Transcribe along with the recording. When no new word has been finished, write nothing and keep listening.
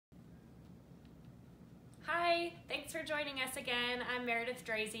Hi, thanks for joining us again. I'm Meredith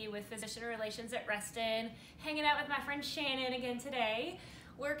Drazy with Physician Relations at Reston, hanging out with my friend Shannon again today.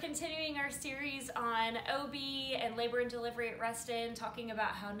 We're continuing our series on OB and labor and delivery at Reston, talking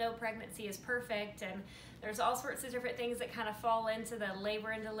about how no pregnancy is perfect, and there's all sorts of different things that kind of fall into the labor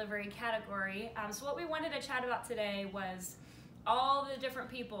and delivery category. So what we wanted to chat about today was all the different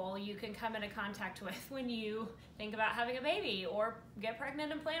people you can come into contact with when you think about having a baby or get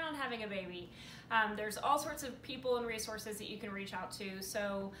pregnant and plan on having a baby. There's all sorts of people and resources that you can reach out to.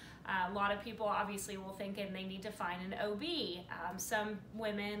 So a lot of people obviously will think and they need to find an OB. Some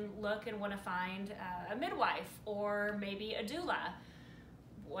women look and want to find a midwife or maybe a doula,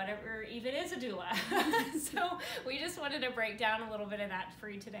 whatever even is a doula. So we just wanted to break down a little bit of that for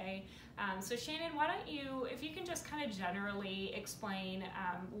you today. So Shannon, why don't you, if you can just kind of generally explain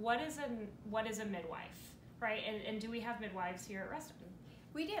what is a midwife, right? And do we have midwives here at Reston?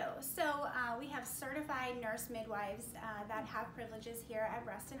 We do. So we have certified nurse midwives that have privileges here at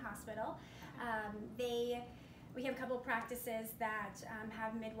Reston Hospital. We have a couple of practices that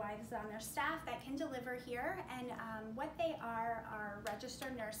have midwives on their staff that can deliver here, and what they are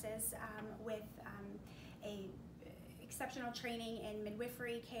registered nurses with a exceptional training in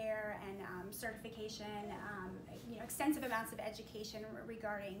midwifery care and certification, extensive amounts of education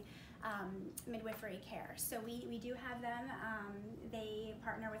regarding midwifery care. So we do have them. They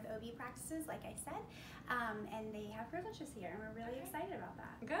partner with OB practices, like I said, and they have privileges here, and we're really excited about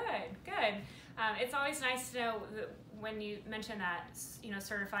that. Good. It's always nice to know that when you mention that,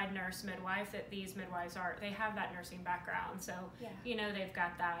 certified nurse midwife, that these midwives they have that nursing background. So, yeah. They've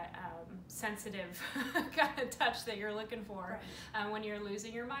got that sensitive kind of touch that you're looking for, right, when you're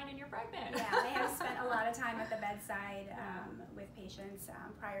losing your mind and you're pregnant. Yeah, they have spent a lot of time at the bedside with patients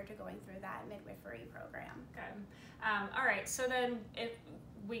prior to going through that midwifery program. Good. All right, so then if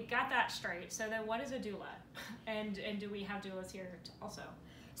we got that straight, so then what is a doula? And do we have doulas here also?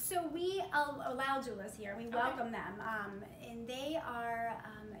 So we allow doulas here. We welcome them, and they are.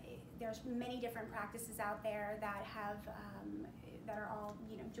 There's many different practices out there that have that are all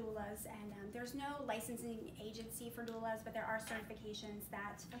doulas, and there's no licensing agency for doulas, but there are certifications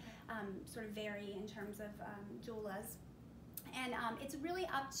that sort of vary in terms of doulas. And it's really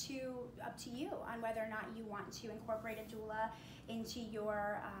up to you on whether or not you want to incorporate a doula into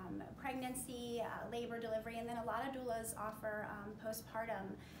your pregnancy, labor, delivery, and then a lot of doulas offer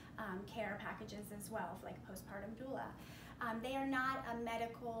postpartum care packages as well, like postpartum doula. They are not a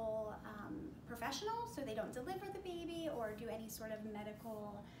medical professional, so they don't deliver the baby or do any sort of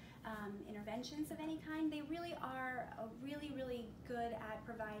medical interventions of any kind. They really are really good at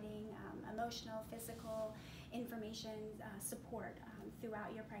providing emotional, physical information support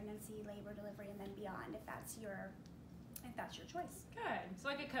throughout your pregnancy, labor, delivery, and then beyond, if that's your choice. Good. It's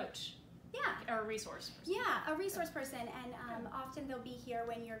like a coach. Yeah. Or a resource person. Yeah, a resource person, and often they'll be here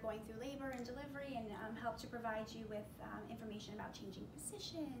when you're going through labor and delivery and help to provide you with information about changing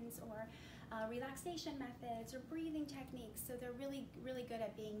positions or relaxation methods or breathing techniques. So they're really good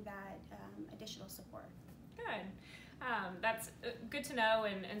at being that additional support. Good. That's good to know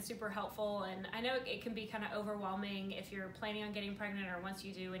and super helpful. And I know it can be kind of overwhelming if you're planning on getting pregnant or once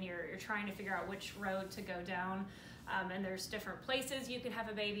you do and you're trying to figure out which road to go down. And there's different places you can have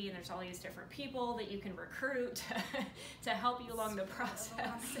a baby, and there's all these different people that you can recruit to help you along the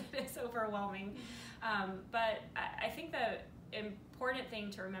process. It is overwhelming. But I think the important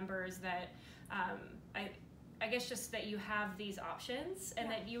thing to remember is that I guess just that you have these options,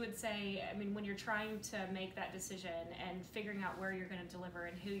 and that you would say, I mean, when you're trying to make that decision and figuring out where you're going to deliver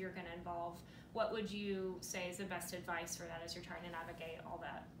and who you're going to involve, what would you say is the best advice for that as you're trying to navigate all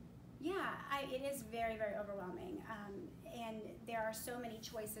that? Yeah, it is very overwhelming, and there are so many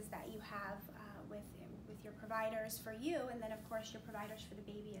choices that you have with your providers for you, and then of course your providers for the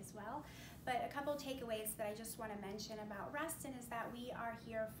baby as well. But a couple takeaways that I just want to mention about Reston is that we are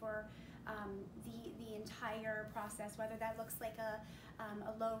here for the entire process, whether that looks like a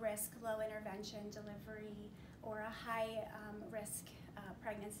low risk, low intervention delivery, or a high risk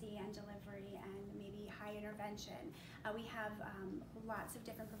pregnancy and delivery, and maybe high intervention. We have lots of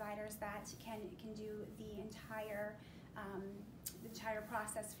different providers that can do the entire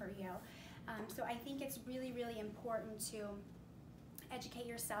process for you. So I think it's really important to educate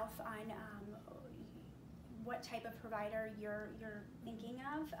yourself on what type of provider you're thinking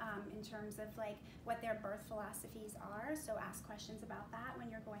of in terms of like what their birth philosophies are. So ask questions about that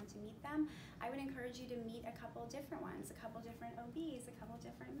when you're going to meet them. I would encourage you to meet a couple different ones, a couple different OBs, a couple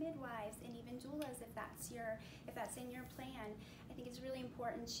different midwives, and even doulas if that's in your plan. I think it's really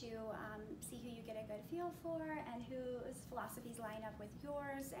important to see who you get a good feel for and whose philosophies line up with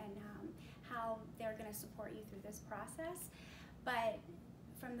yours, and how they're going to support you through this process. But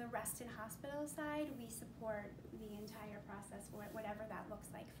from the Reston Hospital side, we support the entire process, whatever that looks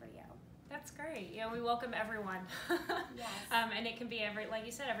like for you. That's great. We welcome everyone. Yes. And it can be like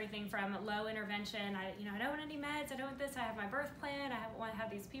you said, everything from low intervention. I don't want any meds. I don't want this. I have my birth plan. I want to have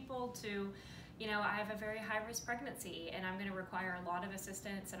these people to, I have a very high risk pregnancy, and I'm going to require a lot of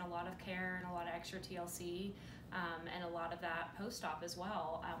assistance and a lot of care and a lot of extra TLC, and a lot of that post-op as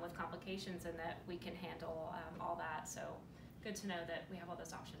well, with complications, and that we can handle all that. So good to know that we have all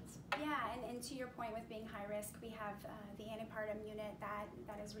those options. Yeah, and to your point with being high risk, we have the antepartum unit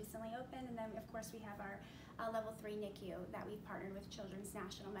that is recently opened, and then of course we have our level 3 NICU that we've partnered with Children's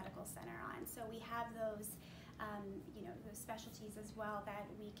National Medical Center on. So we have those, those specialties as well that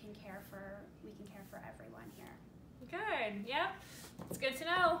we can care for everyone here. Good. Yep. It's good to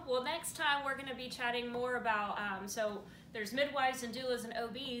know. Well, next time we're going to be chatting more about, so there's midwives and doulas and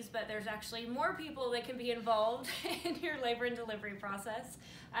OBs, but there's actually more people that can be involved in your labor and delivery process.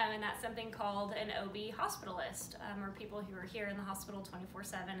 And that's something called an OB hospitalist, or people who are here in the hospital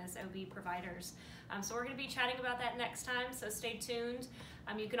 24/7 as OB providers. So we're going to be chatting about that next time, so stay tuned.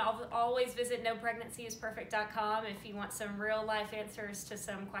 You can always visit nopregnancyisperfect.com if you want some real life answers to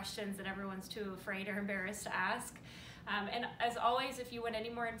some questions that everyone's too afraid or embarrassed to ask. And as always, if you want any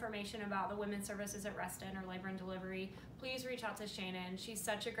more information about the women's services at Reston or labor and delivery, please reach out to Shannon. She's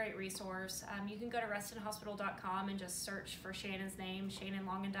such a great resource. You can go to restonhospital.com and just search for Shannon's name, Shannon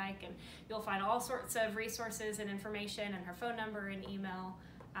Longendyke, and you'll find all sorts of resources and information, and her phone number and email.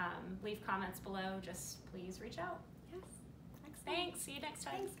 Leave comments below. Just please reach out. Yes. Thanks. See you next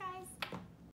time. Thanks, guys.